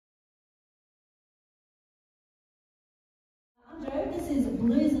This is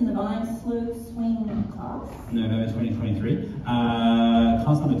Blues in the Vine Slow Swing class. November 2023.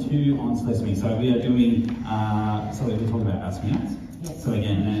 Class number 2 on slow swing. So we are doing, so we're talking about our swing acts. Yes. So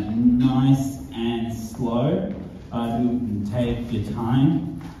again, nice and slow. Take your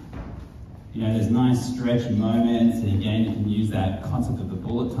time. You know, there's nice stretch moments, and again, you can use that concept of the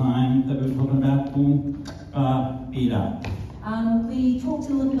bullet time that we were talking about. Boom, beat up. We talked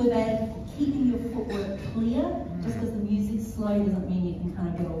a little bit about keeping your footwork clear. Just because the music's slow doesn't mean you can kind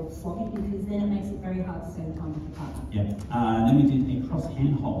of get all sloppy, because then it makes it very hard to spend time with your partner. Yeah. Then we did a cross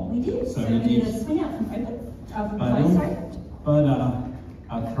hand hold. We did. So we did a swing out from open, close, sorry. But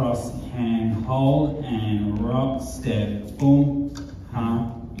across hand hold and rock step. Boom,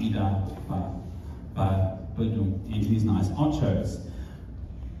 ha, ida, ba, boom. Into these nice ochos.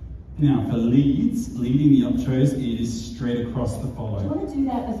 Now for leading the ochos, it is straight across the follow. Do you want to do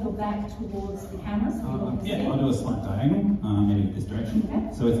that as you're back towards the camera? So yeah, I'll do a slight diagonal, maybe this direction.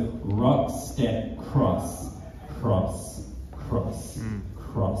 Okay. So it's rock, step, cross, cross, cross,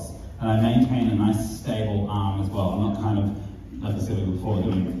 cross. And I maintain a nice stable arm as well. I'm not kind of, like I said before,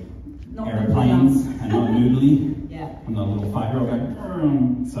 doing aeroplanes and not noodly. Yeah. I'm not a little 5-year-old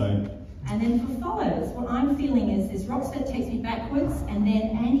going, so. And then for follows, what I'm feeling is this rock step takes me backwards, and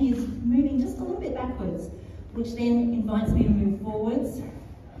then Andy is moving just a little bit backwards, which then invites me to move forwards.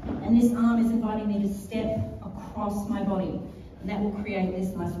 And this arm is inviting me to step across my body, and that will create this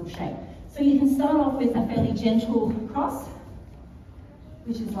nice little shape. So you can start off with a fairly gentle cross,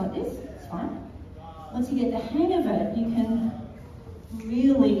 which is like this, it's fine. Once you get the hang of it, you can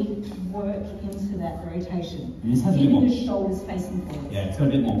really work into that rotation. Keeping the shoulders facing forward. Yeah, it's got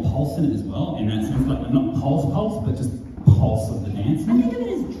a bit more pulse in it as well, in that sense, like not pulse, but just pulse of the dancing. I think of it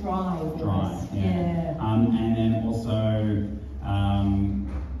as drive. Drive, yeah. And then also,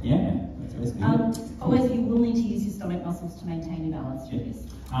 yeah, that's basically it. Always, you will need to use your stomach muscles to maintain your balance through this.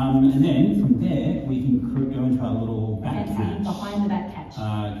 And then from there, we can go into our little back catch. Behind the back catch.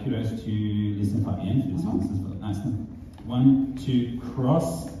 Kudos to listen at the end for this one. This is nice one. 1, 2,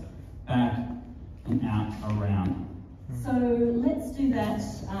 cross, back, and out, around. So let's do that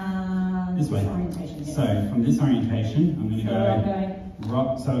this way. Orientation. Yes. So from this orientation, I'm going to go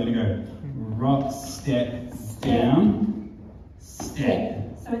rock. So I'm going to go rock, step, down,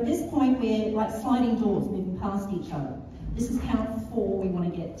 step. So at this point, we're like sliding doors, moving past each other. This is count 4. We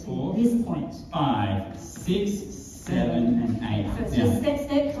want to get to this point. 5, 6, 7, and 8. So it's just step,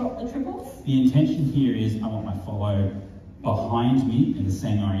 step, drop the triples. The intention here is I want my follow behind me in the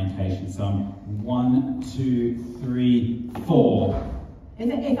same orientation. So I'm 1, 2, 3, 4.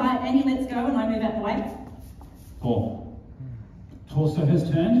 If Andy lets go and I move out the way. 4. Torso has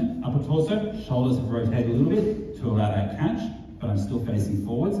turned, upper torso, shoulders have rotated a little bit to allow that catch, but I'm still facing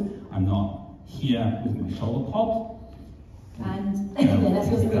forwards. I'm not here with my shoulder popped. And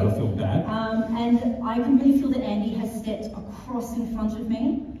that'll feel bad. And I can really feel that Andy has stepped across in front of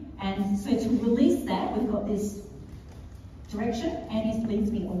me. And so to release that, we've got this direction. Andy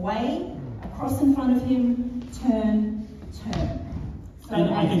leads me away, across in front of him, turn, turn. So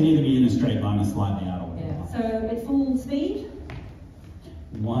and I can either be in a straight line or slightly out or whatever. Yeah. So at full speed.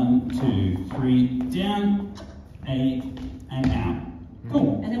 1, 2, 3, down, 8, and out.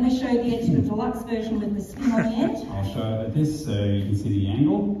 Cool. And then we show the deluxe version with the spin on the end. I'll show this so you can see the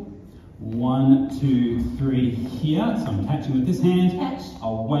angle. 1, 2, 3 here. So I'm catching with this hand. Catch.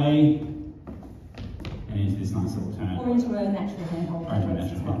 Away. And into this nice little turn. Or into a natural hand hold. Or into a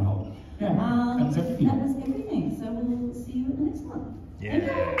natural hand hold. Yeah, that was everything. That was everything. So we'll see you at the next one. Yeah.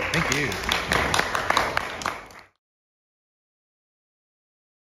 Thank you.